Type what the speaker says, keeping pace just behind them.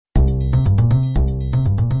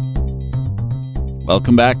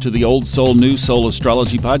Welcome back to the Old Soul, New Soul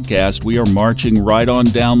Astrology Podcast. We are marching right on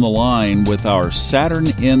down the line with our Saturn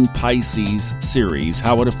in Pisces series,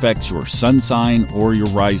 how it affects your sun sign or your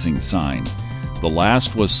rising sign. The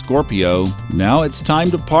last was Scorpio. Now it's time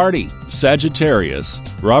to party, Sagittarius.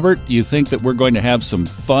 Robert, you think that we're going to have some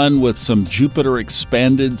fun with some Jupiter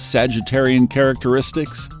expanded Sagittarian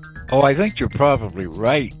characteristics? Oh, I think you're probably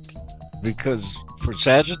right, because for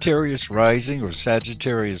Sagittarius rising or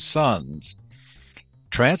Sagittarius suns,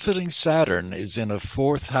 transiting Saturn is in a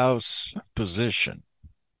fourth house position.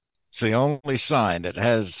 It's the only sign that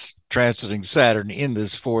has transiting Saturn in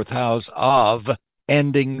this fourth house of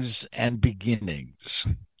endings and beginnings.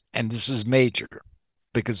 And this is major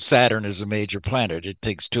because Saturn is a major planet. It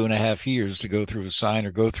takes 2.5 years to go through a sign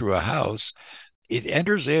or go through a house. It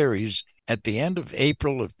enters Aries at the end of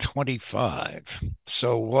April of 25.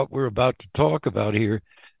 So what we're about to talk about here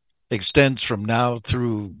extends from now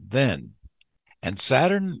through then. And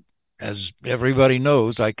Saturn, as everybody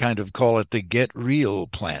knows, I kind of call it the get real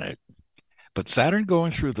planet. But Saturn going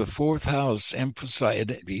through the fourth house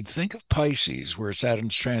emphasized, you think of Pisces, where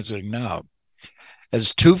Saturn's transiting now,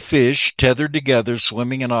 as two fish tethered together,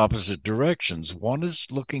 swimming in opposite directions. One is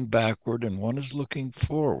looking backward and one is looking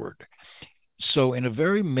forward. So in a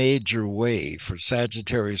very major way for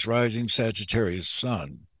Sagittarius rising, Sagittarius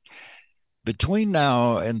sun, between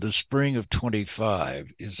now and the spring of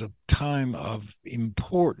 25 is a time of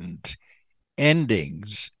important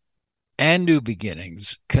endings and new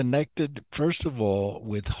beginnings, connected, first of all,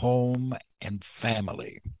 with home and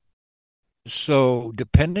family. So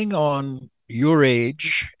depending on your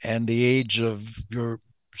age and the age of your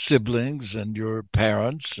siblings and your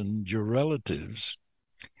parents and your relatives,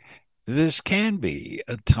 this can be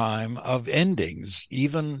a time of endings,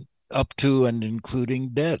 even up to and including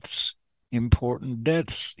deaths, important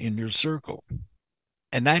deaths in your circle.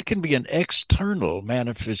 And that can be an external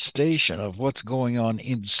manifestation of what's going on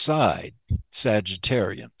inside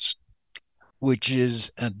Sagittarians, which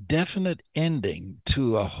is a definite ending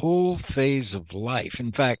to a whole phase of life.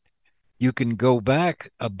 In fact, you can go back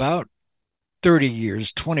about 30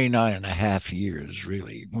 years, 29 and a half years,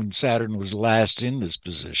 really, when Saturn was last in this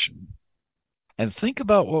position. And think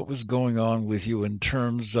about what was going on with you in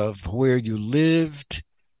terms of where you lived,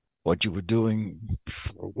 what you were doing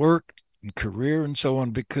for work, and career and so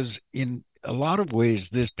on, because in a lot of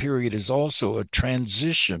ways, this period is also a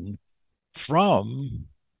transition from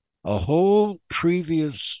a whole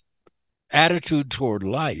previous attitude toward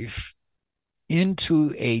life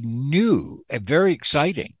into a new, a very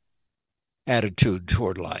exciting attitude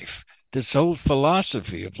toward life. This whole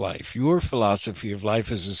philosophy of life, your philosophy of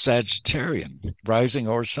life as a Sagittarian, rising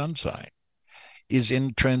or sun sign, is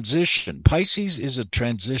in transition. Pisces is a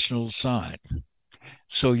transitional sign.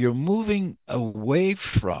 So you're moving away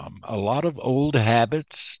from a lot of old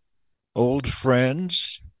habits, old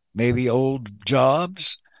friends, maybe old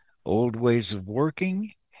jobs, old ways of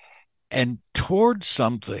working, and towards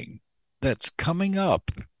something that's coming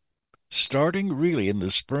up, starting really in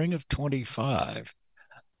the spring of 25,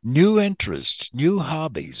 new interests, new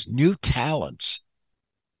hobbies, new talents.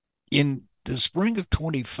 In the spring of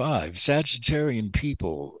 25, Sagittarian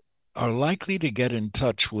people are likely to get in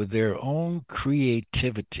touch with their own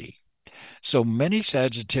creativity. So many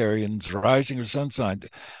Sagittarians, rising or sun sign,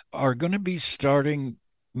 are going to be starting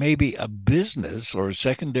maybe a business or a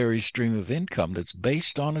secondary stream of income that's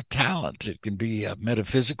based on a talent. It can be a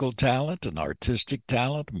metaphysical talent, an artistic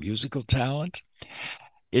talent, a musical talent.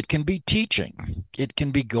 It can be teaching. It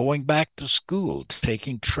can be going back to school,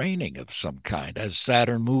 taking training of some kind as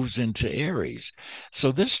Saturn moves into Aries.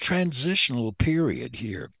 So this transitional period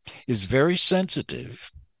here is very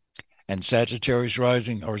sensitive, and Sagittarius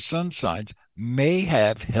rising or sun signs may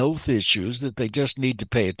have health issues that they just need to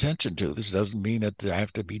pay attention to. This doesn't mean that there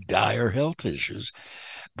have to be dire health issues,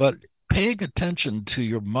 but paying attention to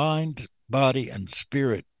your mind, body, and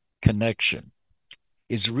spirit connection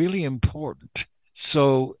is really important.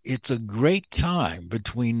 So it's a great time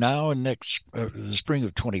between now and the spring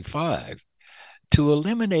of 25 to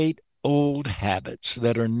eliminate old habits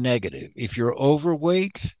that are negative. If you're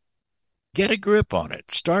overweight, get a grip on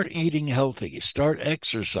it. Start eating healthy, start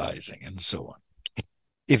exercising, and so on.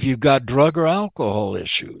 If you've got drug or alcohol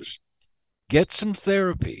issues, get some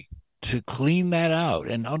therapy to clean that out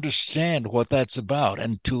and understand what that's about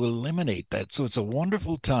and to eliminate that. So it's a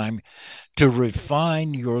wonderful time to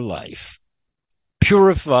refine your life.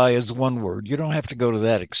 Purify is one word. You don't have to go to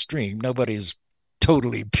that extreme. Nobody's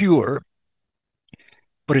totally pure.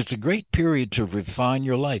 But it's a great period to refine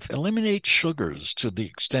your life. Eliminate sugars to the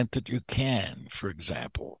extent that you can, for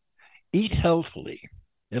example. Eat healthily.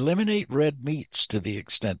 Eliminate red meats to the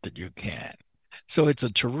extent that you can. So it's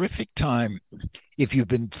a terrific time if you've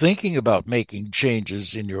been thinking about making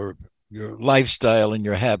changes in your lifestyle and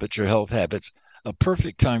your habits, your health habits. A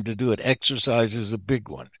perfect time to do it. Exercise is a big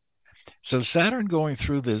one. So Saturn going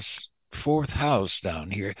through this fourth house down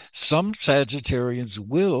here, some Sagittarians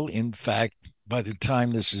will, in fact, by the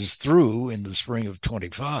time this is through in the spring of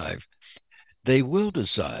 25, they will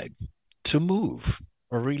decide to move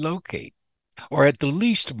or relocate, or at the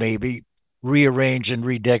least maybe rearrange and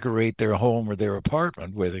redecorate their home or their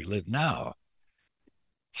apartment where they live now.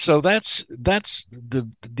 So that's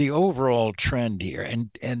the overall trend here, and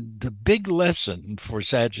the big lesson for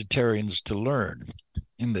Sagittarians to learn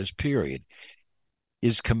in this period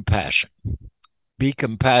is compassion. Be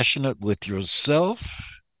compassionate with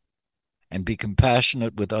yourself and be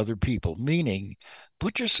compassionate with other people, meaning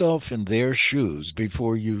put yourself in their shoes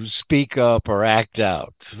before you speak up or act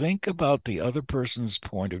out. Think about the other person's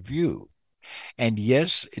point of view. And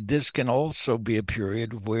yes, this can also be a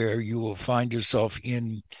period where you will find yourself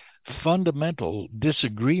in fundamental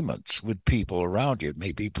disagreements with people around you. It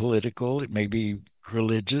may be political, it may be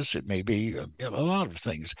religious, it may be a lot of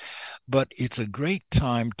things, but it's a great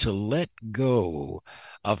time to let go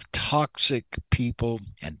of toxic people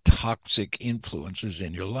and toxic influences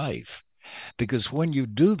in your life. Because when you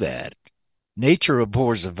do that, nature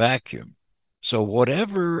abhors a vacuum. So,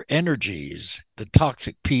 whatever energies the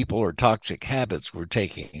toxic people or toxic habits were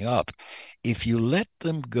taking up, if you let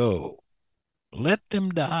them go, let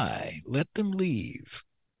them die, let them leave,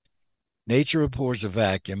 nature abhors a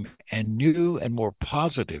vacuum, and new and more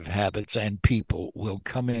positive habits and people will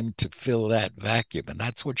come in to fill that vacuum. And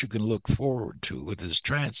that's what you can look forward to with this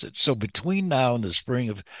transit. So, between now and the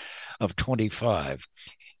spring of 25,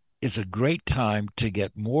 is a great time to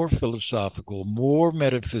get more philosophical, more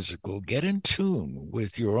metaphysical, get in tune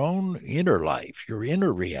with your own inner life, your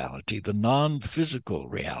inner reality, the non-physical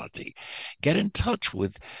reality. Get in touch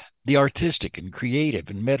with the artistic and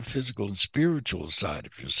creative and metaphysical and spiritual side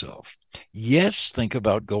of yourself. Yes, think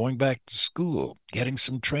about going back to school, getting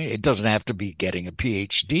some training. It doesn't have to be getting a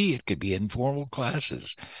PhD. It could be informal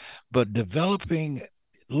classes, but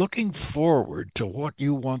looking forward to what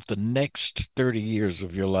you want the next 30 years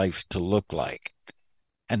of your life to look like.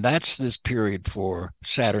 And that's this period for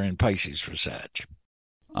Saturn and Pisces for Sag.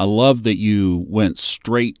 I love that you went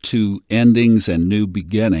straight to endings and new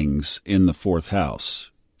beginnings in the fourth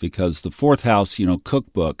house, because the fourth house,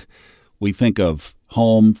 cookbook, we think of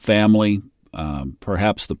home, family,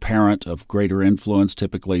 perhaps the parent of greater influence,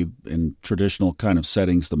 typically in traditional kind of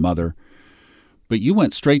settings, the mother. But you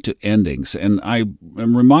went straight to endings, and I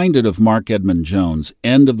am reminded of Mark Edmund Jones'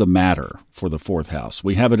 End of the Matter for the fourth house.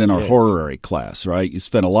 We have it in our horary class, right? You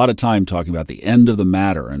spent a lot of time talking about the end of the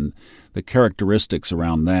matter and the characteristics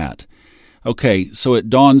around that. Okay, so it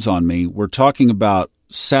dawns on me, we're talking about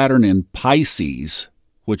Saturn in Pisces,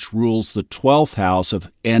 which rules the 12th house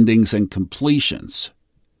of endings and completions.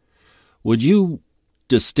 Would you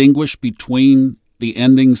distinguish between the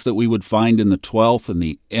endings that we would find in the 12th and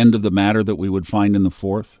the end of the matter that we would find in the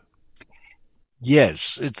 4th?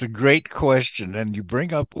 Yes, it's a great question. And you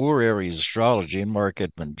bring up horary astrology and Mark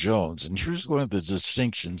Edmund Jones. And here's one of the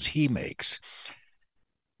distinctions he makes.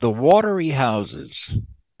 The watery houses,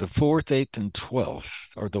 the 4th, 8th, and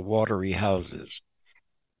 12th, are the watery houses.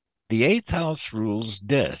 The 8th house rules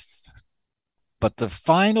death, but the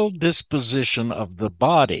final disposition of the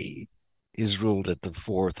body is ruled at the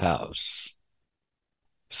 4th house.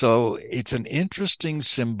 So it's an interesting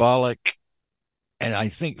symbolic and I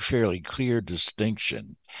think fairly clear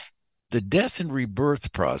distinction. The death and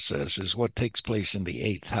rebirth process is what takes place in the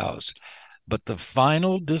 8th house, but the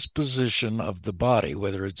final disposition of the body,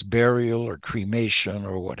 whether it's burial or cremation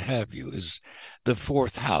or what have you, is the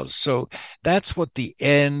 4th house. So that's what the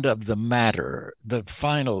end of the matter, the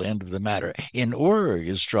final end of the matter. In horary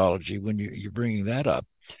astrology, when you're bringing that up,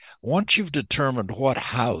 once you've determined what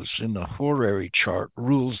house in the horary chart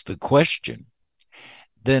rules the question,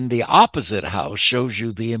 then the opposite house shows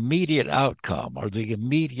you the immediate outcome or the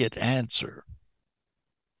immediate answer.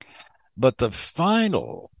 But the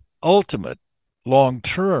final, ultimate,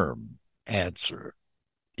 long-term answer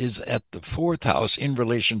is at the 4th house in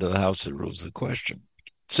relation to the house that rules the question.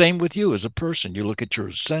 Same with you as a person. You look at your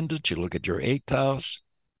ascendant, you look at your 8th house,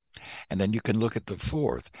 and then you can look at the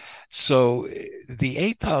 4th. So the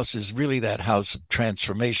 8th house is really that house of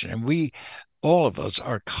transformation. And all of us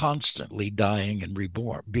are constantly dying and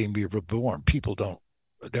being reborn.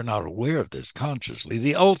 They're not aware of this consciously.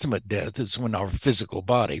 The ultimate death is when our physical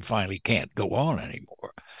body finally can't go on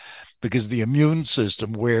anymore because the immune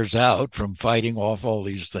system wears out from fighting off all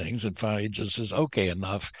these things and finally just says, okay,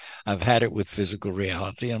 enough. I've had it with physical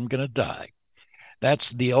reality. I'm going to die.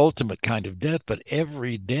 That's the ultimate kind of death. But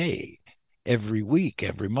every day, every week,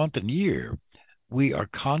 every month and year, we are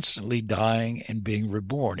constantly dying and being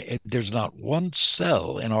reborn. There's not one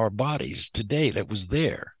cell in our bodies today that was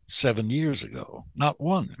there 7 years ago, not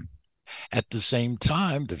one. At the same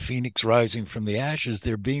time, the phoenix rising from the ashes,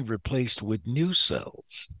 they're being replaced with new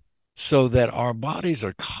cells, so that our bodies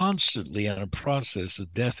are constantly in a process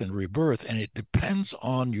of death and rebirth. And it depends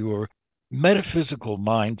on your metaphysical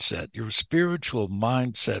mindset, your spiritual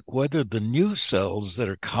mindset, whether the new cells that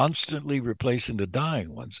are constantly replacing the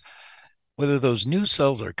dying ones, whether those new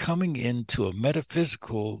cells are coming into a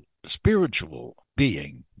metaphysical, spiritual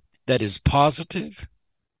being that is positive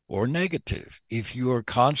or negative. If you are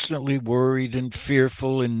constantly worried and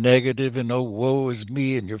fearful and negative and, oh, woe is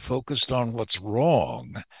me, and you're focused on what's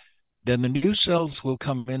wrong, then the new cells will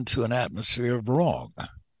come into an atmosphere of wrong,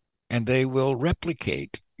 and they will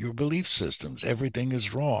replicate your belief systems. Everything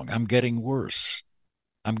is wrong. I'm getting worse.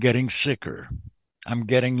 I'm getting sicker. I'm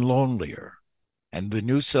getting lonelier. And the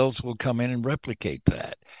new cells will come in and replicate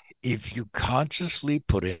that. If you consciously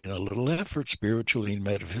put in a little effort spiritually and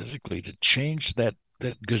metaphysically to change that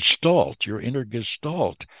gestalt, your inner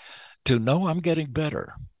gestalt, to know I'm getting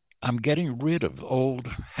better. I'm getting rid of old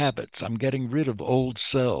habits. I'm getting rid of old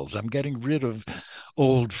cells. I'm getting rid of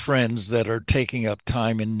old friends that are taking up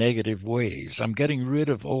time in negative ways. I'm getting rid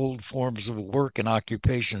of old forms of work and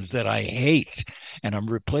occupations that I hate, and I'm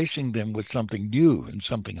replacing them with something new and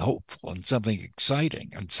something hopeful and something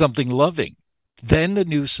exciting and something loving. Then the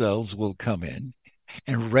new cells will come in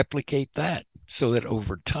and replicate that, so that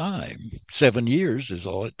over time, 7 years is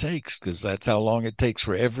all it takes, because that's how long it takes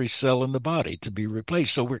for every cell in the body to be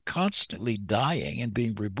replaced. So we're constantly dying and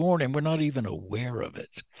being reborn, and we're not even aware of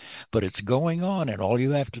it. But it's going on, and all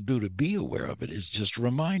you have to do to be aware of it is just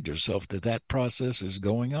remind yourself that that process is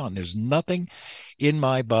going on. There's nothing in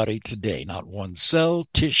my body today, not one cell,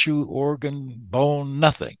 tissue, organ, bone,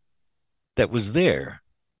 nothing that was there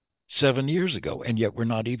 7 years ago, and yet we're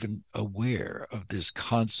not even aware of this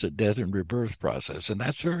constant death and rebirth process. And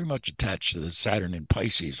that's very much attached to the Saturn in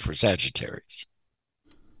Pisces for Sagittarius.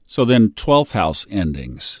 So then 12th house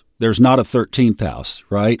endings. There's not a 13th house,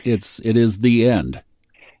 right? It is the end.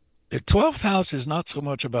 The 12th house is not so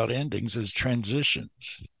much about endings as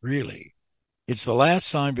transitions, really. It's the last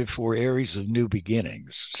sign before Aries of new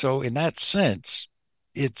beginnings. So in that sense,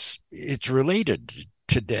 it's related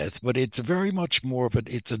to death, but it's very much more of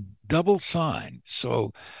it's a double sign.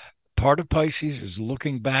 So part of Pisces is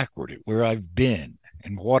looking backward at where I've been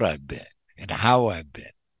and what I've been and how I've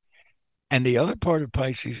been. And the other part of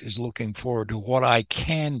Pisces is looking forward to what I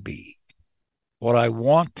can be, what I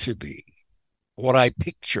want to be, what I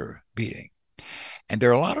picture being. And there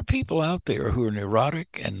are a lot of people out there who are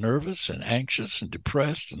neurotic and nervous and anxious and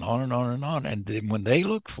depressed and on and on and on. And then when they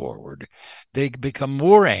look forward, they become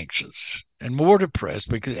more anxious and more depressed,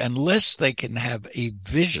 because unless they can have a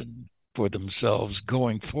vision for themselves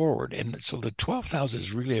going forward. And so the 12th house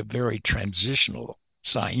is really a very transitional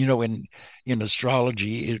sign. You know, in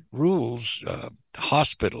astrology, it rules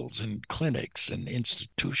hospitals and clinics and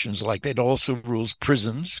institutions like that. It also rules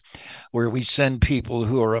prisons, where we send people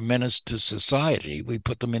who are a menace to society. We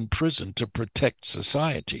put them in prison to protect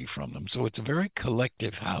society from them. So it's a very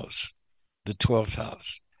collective house, the 12th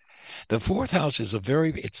house. The 4th house is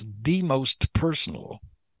it's the most personal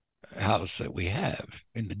house that we have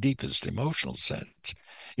in the deepest emotional sense.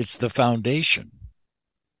 It's the foundation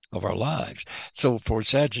of our lives. So for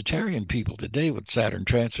Sagittarian people today, with Saturn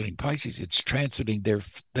transiting Pisces, it's transiting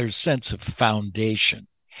their sense of foundation.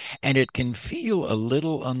 And it can feel a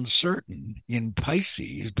little uncertain in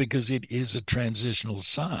Pisces because it is a transitional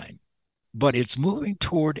sign. But it's moving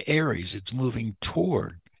toward Aries. It's moving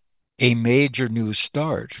toward a major new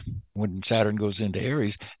start when Saturn goes into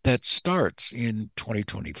Aries. That starts in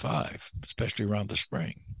 2025, especially around the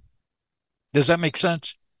spring. Does that make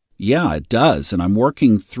sense? Yeah, it does. And I'm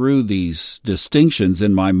working through these distinctions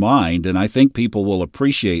in my mind, and I think people will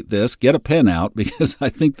appreciate this. Get a pen out, because I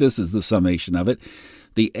think this is the summation of it.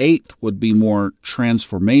 The 8th would be more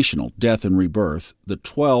transformational, death and rebirth. The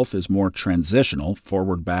 12th is more transitional,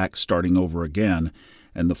 forward, back, starting over again.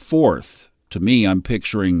 And the 4th, to me, I'm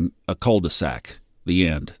picturing a cul-de-sac, the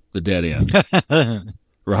end, the dead end.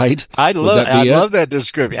 Right? I love that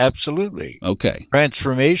description. Absolutely. Okay.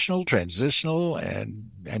 Transformational, transitional,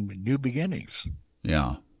 and new beginnings.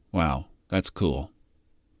 Yeah. Wow. That's cool.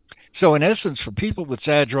 So in essence, for people with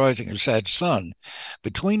Sag rising or Sag sun,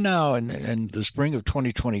 between now and the spring of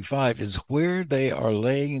 2025 is where they are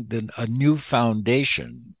laying a new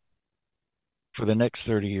foundation for the next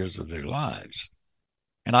 30 years of their lives.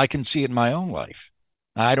 And I can see it in my own life.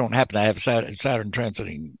 I don't happen to have Saturn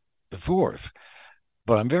transiting the 4th,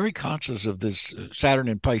 But I'm very conscious of this Saturn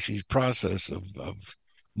in Pisces process of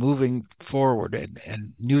moving forward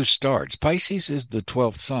and new starts. Pisces is the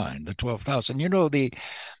 12th sign, the 12th house. And you know the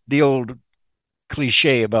old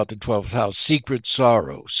cliche about the 12th house, secret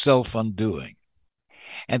sorrow, self-undoing.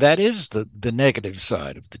 And that is the negative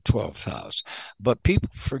side of the 12th house. But people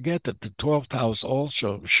forget that the 12th house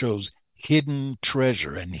also shows hidden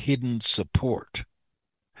treasure and hidden support.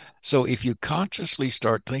 So if you consciously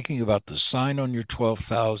start thinking about the sign on your 12th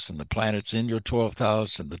house and the planets in your 12th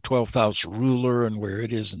house and the 12th house ruler and where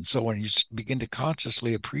it is and so on, you begin to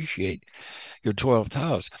consciously appreciate your 12th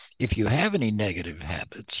house. If you have any negative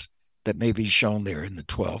habits that may be shown there in the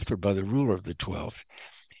 12th or by the ruler of the 12th,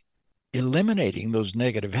 eliminating those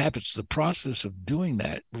negative habits, the process of doing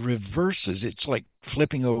that reverses. It's like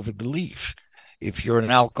flipping over the leaf. If you're an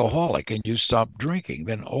alcoholic and you stop drinking,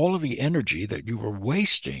 then all of the energy that you were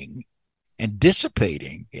wasting and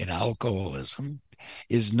dissipating in alcoholism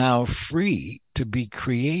is now free to be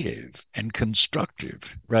creative and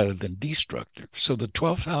constructive rather than destructive. So the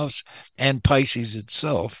 12th house and Pisces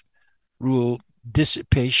itself rule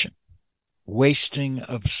dissipation, wasting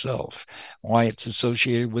of self, why it's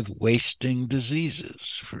associated with wasting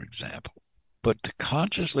diseases, for example. But to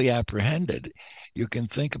consciously apprehend it, you can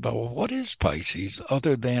think about, well, what is Pisces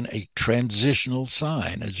other than a transitional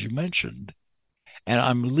sign, as you mentioned? And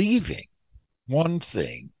I'm leaving one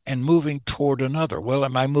thing and moving toward another. Well,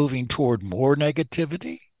 am I moving toward more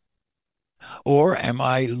negativity? Or am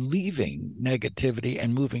I leaving negativity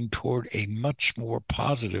and moving toward a much more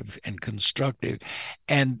positive and constructive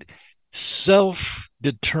and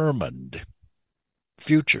self-determined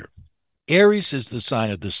future? Aries is the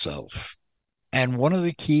sign of the self. And one of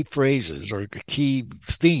the key phrases or key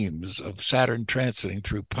themes of Saturn transiting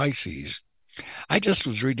through Pisces, I just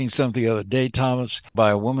was reading something the other day, Thomas,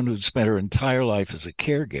 by a woman who'd spent her entire life as a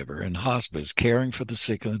caregiver in hospice, caring for the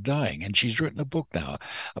sick and the dying. And she's written a book now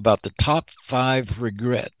about the top 5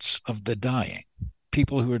 regrets of the dying,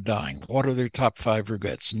 people who are dying. What are their top 5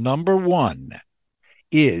 regrets? Number 1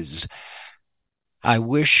 is, I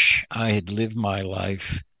wish I had lived my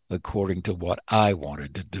life according to what I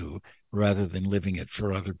wanted to do rather than living it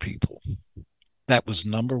for other people. That was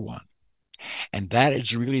number 1. And that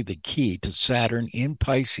is really the key to Saturn in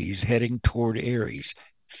Pisces heading toward Aries.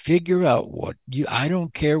 Figure out I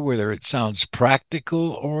don't care whether it sounds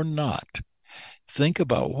practical or not. Think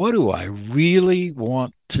about, what do I really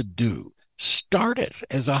want to do? Start it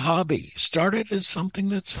as a hobby. Start it as something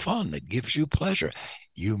that's fun, that gives you pleasure.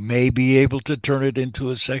 You may be able to turn it into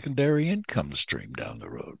a secondary income stream down the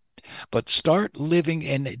road. But start living,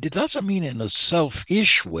 and it doesn't mean in a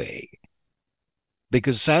selfish way,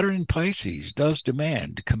 because Saturn in Pisces does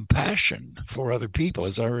demand compassion for other people,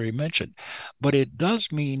 as I already mentioned. But it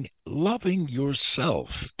does mean loving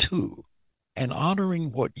yourself too and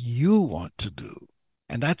honoring what you want to do.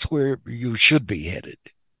 And that's where you should be headed.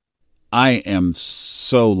 I am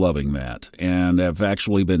so loving that, and have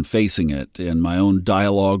actually been facing it in my own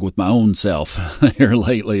dialogue with my own self here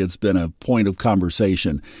lately. It's been a point of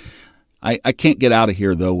conversation. I can't get out of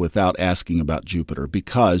here, though, without asking about Jupiter,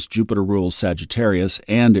 because Jupiter rules Sagittarius,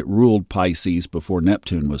 and it ruled Pisces before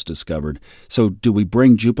Neptune was discovered. So do we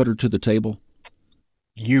bring Jupiter to the table?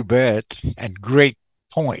 You bet. And great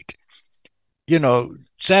point. You know,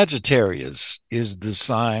 Sagittarius is the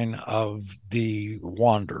sign of the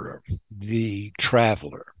wanderer, the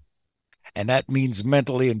traveler. And that means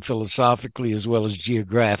mentally and philosophically as well as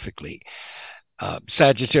geographically.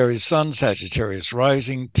 Sagittarius sun, Sagittarius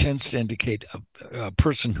rising tends to indicate a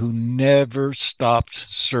person who never stops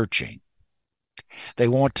searching. They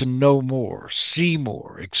want to know more, see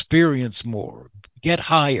more, experience more, get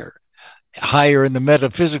higher, higher in the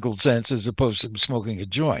metaphysical sense as opposed to smoking a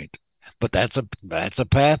joint. But that's a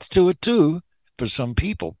path to it too for some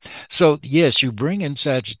people. So yes, you bring in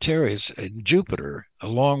Sagittarius and Jupiter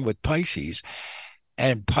along with Pisces.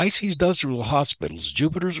 And Pisces does rule hospitals.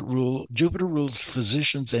 Jupiter rules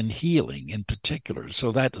physicians and healing in particular.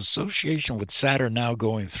 So that association with Saturn now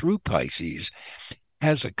going through Pisces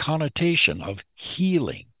has a connotation of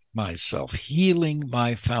healing myself, healing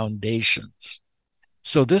my foundations.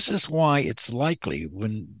 So this is why it's likely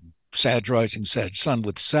when Sag rising, Sag sun,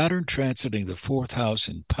 with Saturn transiting the 4th house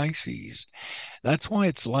in Pisces, that's why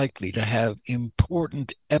it's likely to have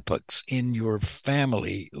important epochs in your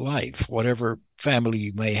family life, whatever family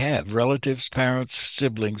you may have, relatives, parents,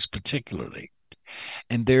 siblings, particularly.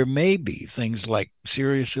 And there may be things like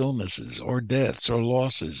serious illnesses or deaths or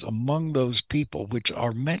losses among those people, which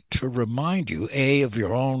are meant to remind you, A, of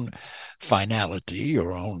your own finality,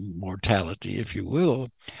 your own mortality, if you will,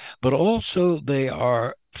 but also they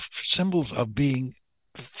are symbols of being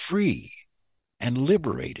free and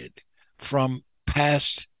liberated from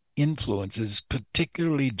past influences,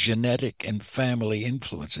 particularly genetic and family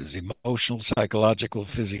influences, emotional, psychological,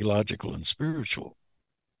 physiological, and spiritual.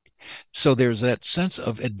 So there's that sense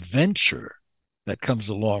of adventure that comes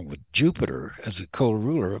along with Jupiter as a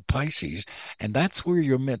co-ruler of Pisces, and that's where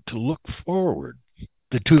you're meant to look forward.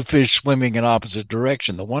 The two fish swimming in opposite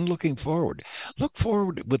direction, the one looking forward. Look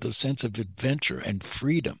forward with a sense of adventure and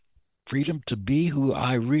freedom. Freedom to be who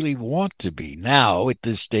I really want to be now at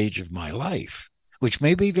this stage of my life, which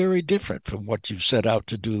may be very different from what you set out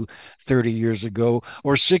to do 30 years ago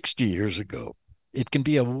or 60 years ago. It can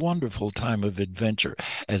be a wonderful time of adventure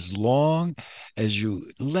as long as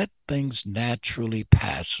you let things naturally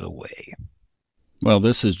pass away. Well,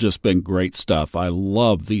 this has just been great stuff. I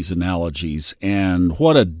love these analogies, and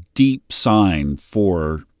what a deep sign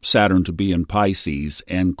for Saturn to be in Pisces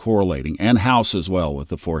and correlating, and house as well with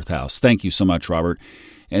the fourth house. Thank you so much, Robert.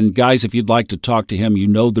 And guys, if you'd like to talk to him, you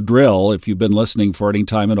know the drill. If you've been listening for any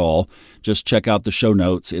time at all, just check out the show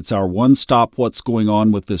notes. It's our one-stop what's going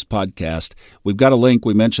on with this podcast. We've got a link.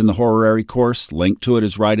 We mentioned the horary course. Link to it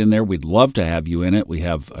is right in there. We'd love to have you in it. We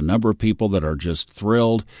have a number of people that are just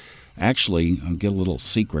thrilled. Actually, I'll get a little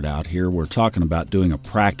secret out here. We're talking about doing a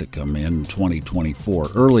practicum in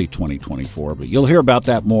 2024, early 2024, but you'll hear about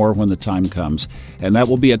that more when the time comes. And that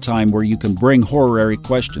will be a time where you can bring horary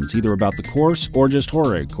questions, either about the course or just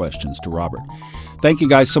horary questions to Robert. Thank you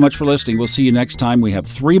guys so much for listening. We'll see you next time. We have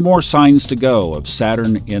 3 more signs to go of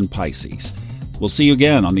Saturn in Pisces. We'll see you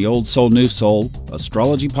again on the Old Soul, New Soul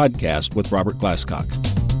Astrology Podcast with Robert Glasscock.